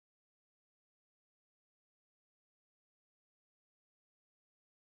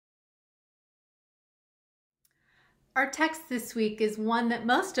Our text this week is one that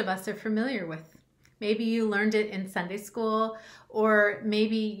most of us are familiar with. Maybe you learned it in Sunday school, or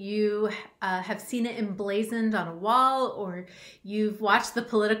maybe you have seen it emblazoned on a wall, or you've watched the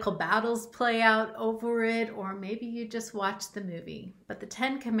political battles play out over it, or maybe you just watched the movie. But the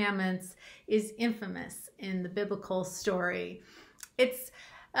Ten Commandments is infamous in the biblical story. It's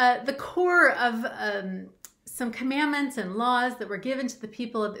the core of some commandments and laws that were given to the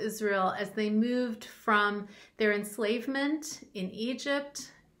people of Israel as they moved from their enslavement in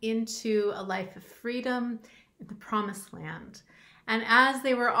Egypt into a life of freedom in the promised land. And as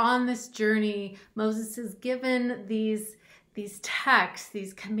they were on this journey, Moses is given these texts,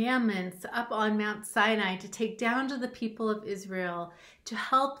 these commandments up on Mount Sinai to take down to the people of Israel to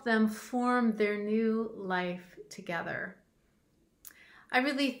help them form their new life together. I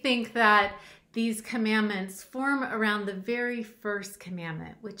really think that these commandments form around the very first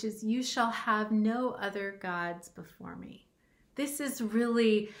commandment, which is, you shall have no other gods before me. This is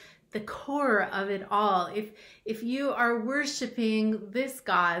really the core of it all. If you are worshiping this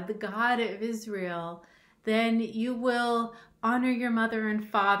God, the God of Israel, then you will honor your mother and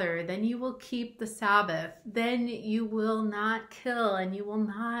father, then you will keep the Sabbath, then you will not kill, and you will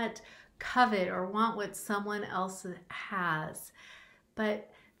not covet or want what someone else has. But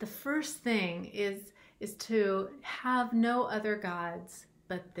the first thing is to have no other gods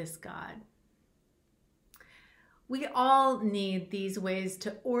but this God. We all need these ways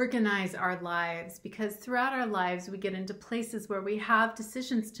to organize our lives, because throughout our lives we get into places where we have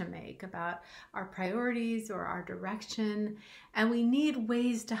decisions to make about our priorities or our direction, and we need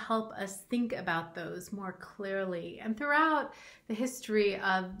ways to help us think about those more clearly. And throughout the history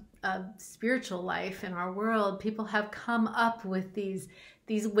of spiritual life in our world, people have come up with these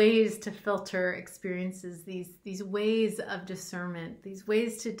ways to filter experiences, these ways of discernment, these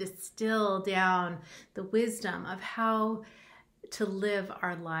ways to distill down the wisdom of how to live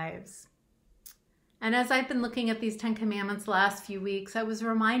our lives. And as I've been looking at these 10 Commandments the last few weeks, I was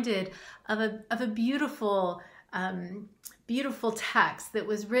reminded of a beautiful text that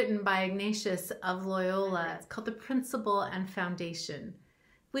was written by Ignatius of Loyola. It's called The Principle and Foundation,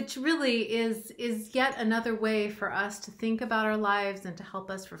 which really is yet another way for us to think about our lives and to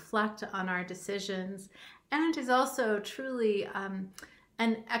help us reflect on our decisions, and is also truly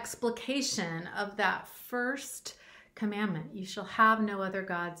an explication of that first commandment, you shall have no other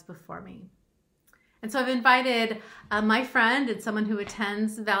gods before me. And so I've invited my friend and someone who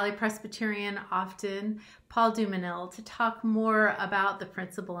attends Valley Presbyterian often, Paul Dumenil, to talk more about the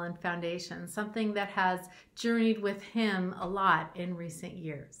principle and foundation, something that has journeyed with him a lot in recent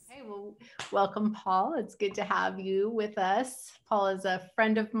years. Hey, well, welcome, Paul. It's good to have you with us. Paul is a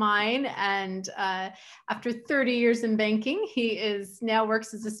friend of mine, and after 30 years in banking, he now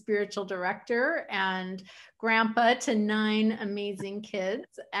works as a spiritual director and grandpa to 9 amazing kids.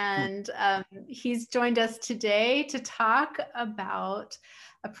 And he's joined us today to talk about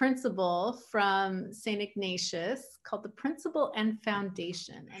a principle from St. Ignatius called the Principle and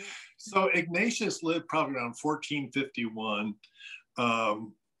Foundation. So Ignatius lived probably around 1451.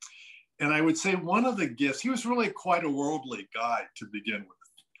 And I would say one of the gifts, he was really quite a worldly guy to begin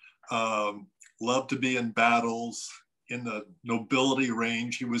with. Loved to be in battles, in the nobility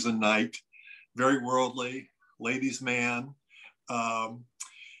range. He was a knight, very worldly, ladies' man.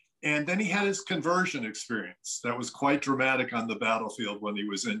 And then he had his conversion experience that was quite dramatic on the battlefield when he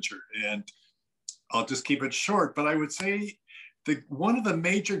was injured. And I'll just keep it short, but I would say one of the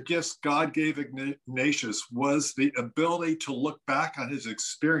major gifts God gave Ignatius was the ability to look back on his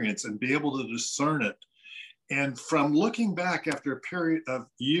experience and be able to discern it. And from looking back after a period of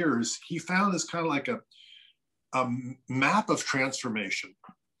years, he found this kind of like a map of transformation.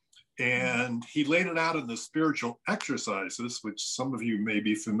 And he laid it out in the spiritual exercises, which some of you may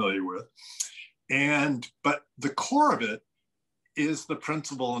be familiar with. But the core of it is the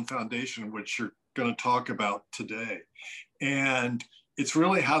principle and foundation, which you're going to talk about today. And it's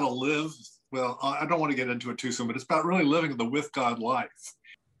really how to live. Well, I don't want to get into it too soon, but it's about really living the with God life.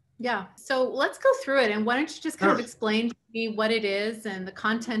 Yeah. So let's go through it. And why don't you just kind of explain to me what it is and the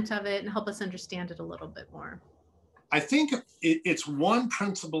content of it and help us understand it a little bit more. I think it's one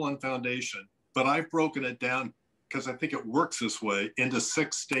principle and foundation, but I've broken it down because I think it works this way into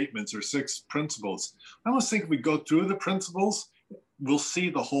 6 statements or 6 principles. I almost think if we go through the principles, we'll see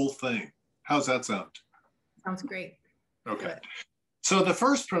the whole thing. How's that sound? Sounds great. Okay. So the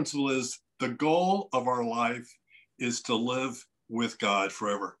first principle is the goal of our life is to live with God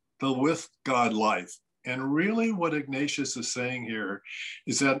forever, the with God life. And really what Ignatius is saying here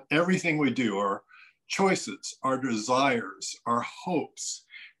is that everything we do, our choices, our desires, our hopes,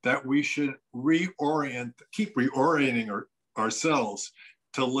 that we should keep reorienting ourselves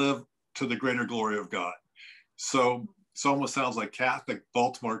to live to the greater glory of God. So it almost sounds like Catholic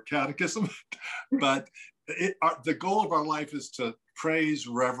Baltimore Catechism, but the goal of our life is to praise,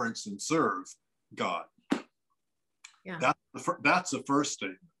 reverence, and serve God. Yeah. That's the first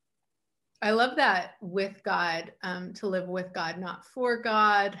statement. I love that, with God, to live with God, not for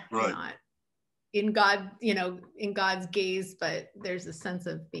God, right. Not in God, in God's gaze, but there's a sense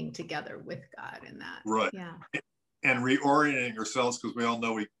of being together with God in that. Right. Yeah. And reorienting ourselves, because we all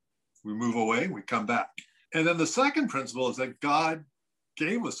know we move away, we come back. And then the second principle is that God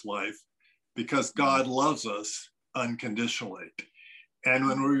gave us life because God loves us unconditionally. And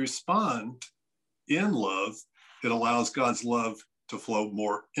when we respond in love, it allows God's love to flow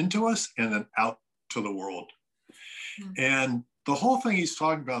more into us and then out to the world. And the whole thing he's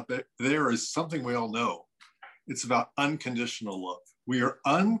talking about there is something we all know. It's about unconditional love. We are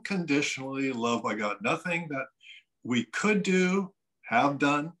unconditionally loved by God. Nothing that we could do, have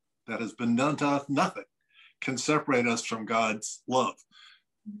done, that has been done to us, nothing can separate us from God's love.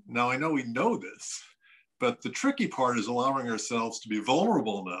 Now, I know we know this, but the tricky part is allowing ourselves to be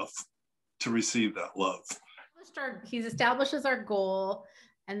vulnerable enough to receive that love. He establishes our goal,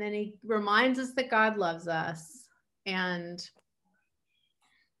 and then he reminds us that God loves us, and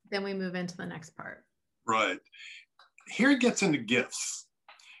then we move into the next part. Right. Here he gets into gifts,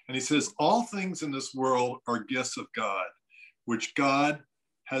 and he says, all things in this world are gifts of God, which God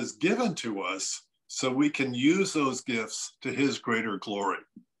has given to us so we can use those gifts to his greater glory.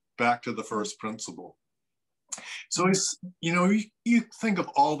 Back to the first principle. So he's, you think of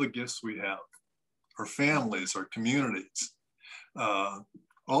all the gifts we have, our families, our communities,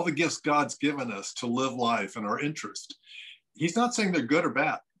 all the gifts God's given us to live life and our interest. He's not saying they're good or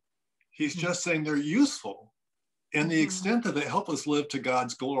bad. He's just saying they're useful in the extent that they help us live to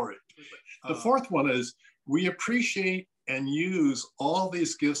God's glory. The fourth one is we appreciate and use all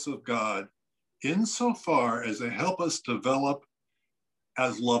these gifts of God insofar as they help us develop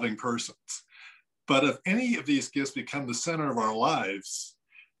as loving persons. But if any of these gifts become the center of our lives,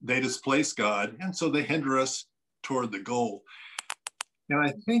 they displace God, and so they hinder us toward the goal. And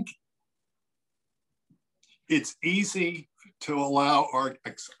I think it's easy to allow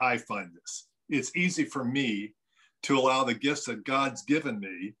I find this, it's easy for me to allow the gifts that God's given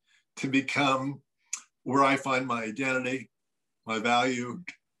me to become where I find my identity, my value,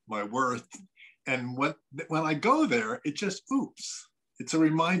 my worth. And when I go there, it just, it's a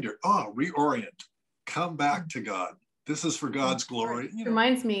reminder, reorient, come back to God. This is for God's glory. It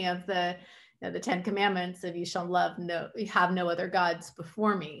reminds me of the 10 Commandments of you shall have no other gods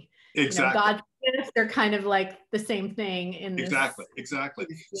before me. Exactly. God's gifts, they're kind of like the same thing in this. Exactly.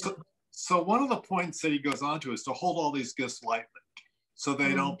 So one of the points that he goes on to is to hold all these gifts lightly so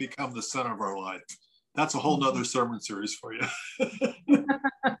they don't become the center of our life. That's a whole nother sermon series for you.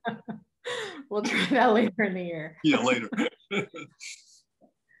 We'll try that later in the year. Yeah, later.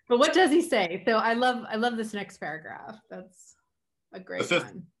 But what does he say? So I love this next paragraph. That's a great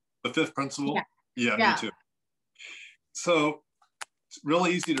one. The fifth principle? Yeah, me too. So it's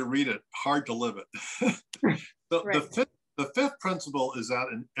really easy to read it, hard to live it. The fifth principle is that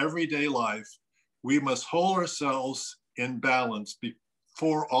in everyday life, we must hold ourselves in balance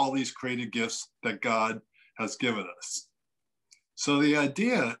before all these created gifts that God has given us. So the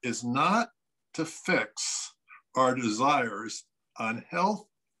idea is not to fix our desires on health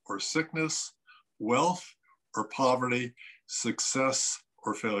or sickness, wealth or poverty, success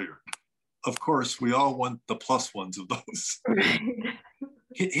or failure. Of course, we all want the plus ones of those.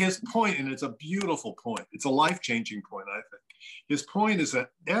 His point, and it's a beautiful point, it's a life-changing point, I think. His point is that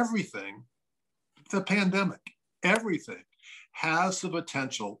everything, the pandemic, everything has the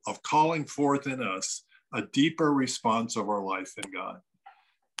potential of calling forth in us a deeper response of our life in God.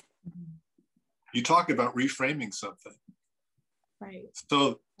 You talk about reframing something. Right.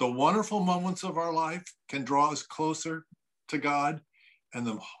 So the wonderful moments of our life can draw us closer to God, and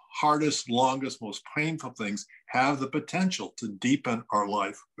the hardest, longest, most painful things have the potential to deepen our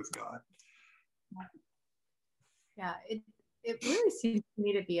life with God. Yeah, it really seems to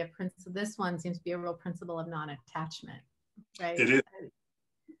me to be a principle. This one seems to be a real principle of non-attachment, right? It is.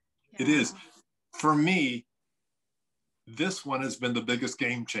 Yeah. It is. For me, this one has been the biggest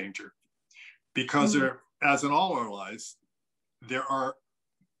game changer because there, as in all our lives, there are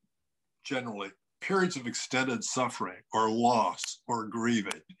generally periods of extended suffering or loss or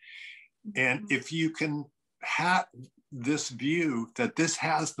grieving. And if you can have this view that this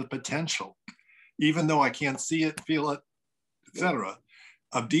has the potential, even though I can't see it, feel it, etc.,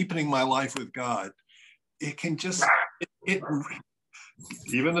 of deepening my life with God, it can just,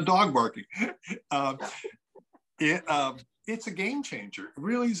 even the dog barking. um, it's a game changer. It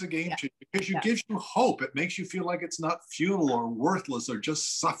really is a game changer because it gives you hope. It makes you feel like it's not futile or worthless or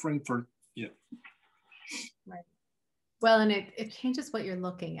just suffering for, Right. Well, and it changes what you're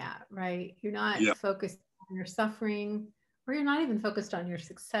looking at, right? You're not focused on your suffering, or you're not even focused on your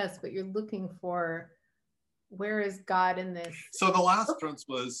success, but you're looking for, where is God in this? So the last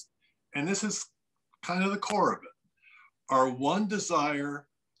principle is, and this is kind of the core of it, our one desire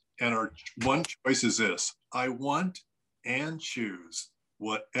and our one choice is this: I want and choose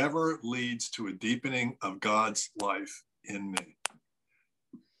whatever leads to a deepening of God's life in me.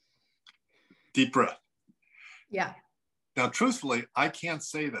 Deep breath. Yeah. Now, truthfully, I can't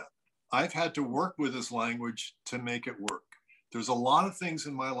say that. I've had to work with this language to make it work. There's a lot of things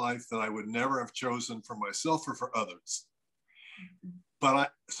in my life that I would never have chosen for myself or for others. Mm-hmm.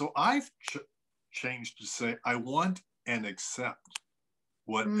 But I've changed to say, I want and accept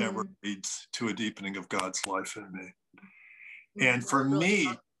whatever leads to a deepening of God's life in me. And for me,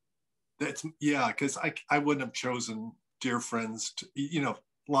 that's, because I wouldn't have chosen dear friends,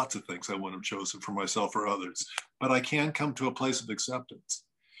 lots of things I wouldn't have chosen for myself or others, but I can come to a place of acceptance.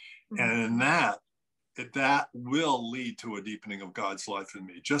 Mm-hmm. And in that will lead to a deepening of God's life in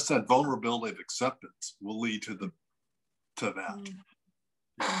me. Just that vulnerability of acceptance will lead to that.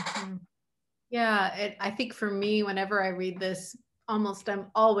 Mm-hmm. Yeah, I think for me, whenever I read this,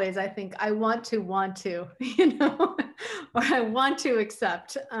 I think I want to, or I want to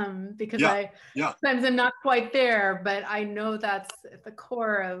accept, because sometimes I'm not quite there, but I know that's at the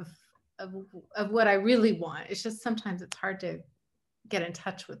core of what I really want. It's just sometimes it's hard to get in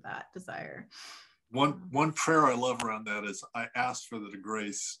touch with that desire. One prayer I love around that is, I ask for the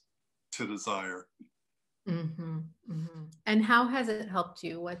grace to desire. Mm-hmm, mm-hmm. And how has it helped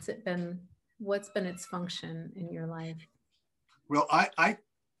you? What's been its function in your life? Well, I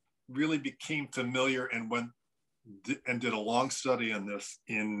really became familiar and did a long study on this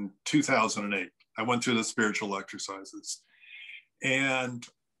in 2008. I went through the spiritual exercises. And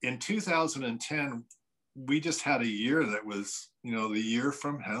in 2010, we just had a year that was, the year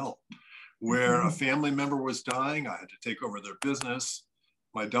from hell, where a family member was dying. I had to take over their business.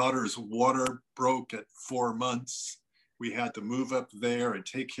 My daughter's water broke at 4 months. We had to move up there and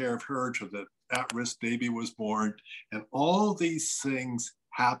take care of her till the at-risk baby was born. And all these things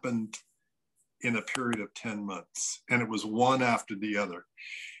happened in a period of 10 months. And it was one after the other.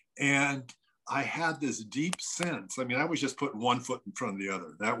 And I had this deep sense. I mean, I was just putting one foot in front of the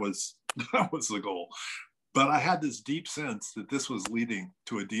other. That was the goal. But I had this deep sense that this was leading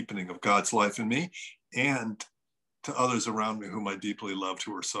to a deepening of God's life in me and to others around me whom I deeply loved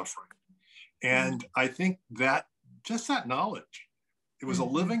who were suffering. And I think that just that knowledge, it was a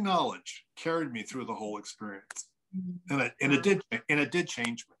living knowledge, carried me through the whole experience. And it did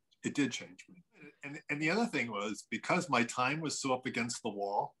change me. It did change me. And the other thing was, because my time was so up against the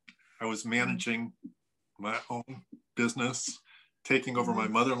wall, I was managing my own business, taking over my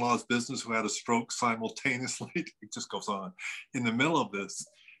mother-in-law's business, who had a stroke simultaneously. It just goes on. In the middle of this,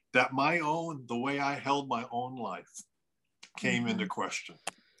 that the way I held my own life came into question.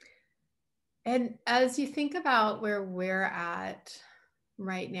 And as you think about where we're at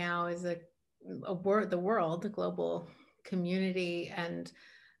right now as the world, the global community, and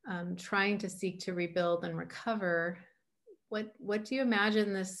trying to seek to rebuild and recover, what do you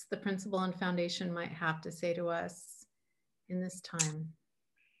imagine the principle and foundation might have to say to us in this time?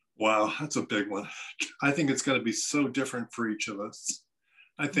 Wow, that's a big one. I think it's going to be so different for each of us.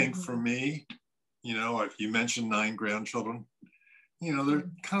 I think for me, you mentioned 9 grandchildren, they're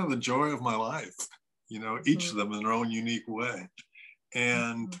kind of the joy of my life, each of them in their own unique way.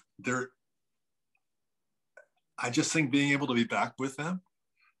 And I just think being able to be back with them,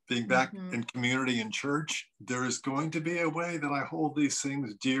 being back in community and church, there is going to be a way that I hold these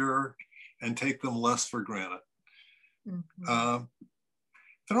things dearer and take them less for granted.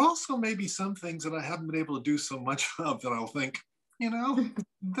 There also may be some things that I haven't been able to do so much of that I'll think,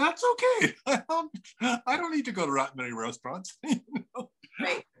 that's okay. I don't need to go to that many restaurants.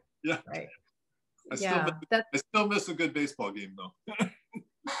 Right. Yeah. Right. I still miss a good baseball game, though.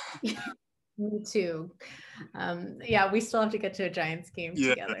 Me too. We still have to get to a Giants game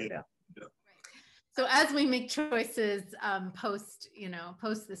together. Yeah. So as we make choices post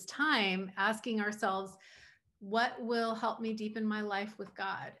this time, asking ourselves, what will help me deepen my life with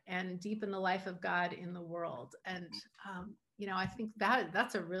God and deepen the life of God in the world? And I think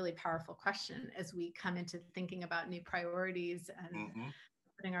that's a really powerful question as we come into thinking about new priorities and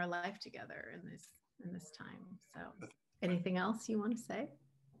putting our life together in this time. So, anything else you want to say?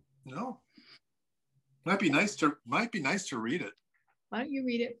 No. Might be nice to read it. Why don't you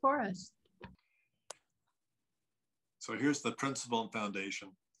read it for us? So here's the principle and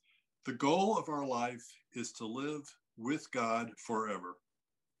foundation. The goal of our life is to live with God forever.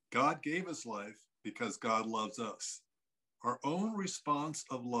 God gave us life because God loves us. Our own response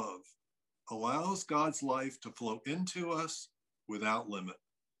of love allows God's life to flow into us without limit.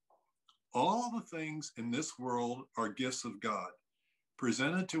 All the things in this world are gifts of God,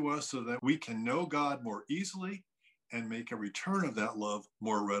 presented to us so that we can know God more easily and make a return of that love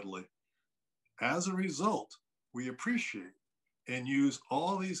more readily. As a result, we appreciate and use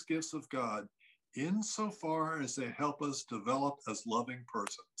all these gifts of God insofar as they help us develop as loving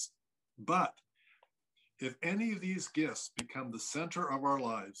persons. But if any of these gifts become the center of our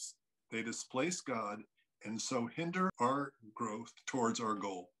lives, they displace God and so hinder our growth towards our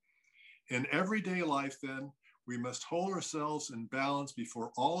goal. In everyday life, then, we must hold ourselves in balance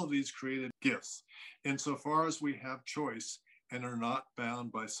before all of these created gifts, insofar as we have choice and are not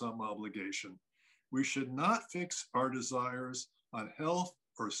bound by some obligation. We should not fix our desires on health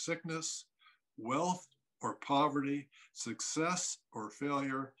or sickness, wealth or poverty, success or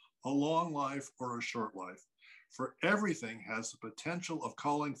failure, a long life or a short life. For everything has the potential of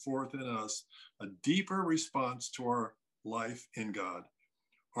calling forth in us a deeper response to our life in God.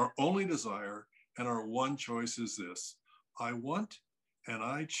 Our only desire and our one choice is this: I want and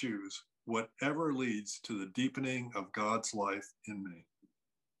I choose whatever leads to the deepening of God's life in me.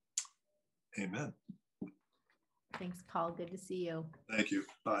 Amen. Thanks, Paul. Good to see you. Thank you.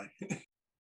 Bye.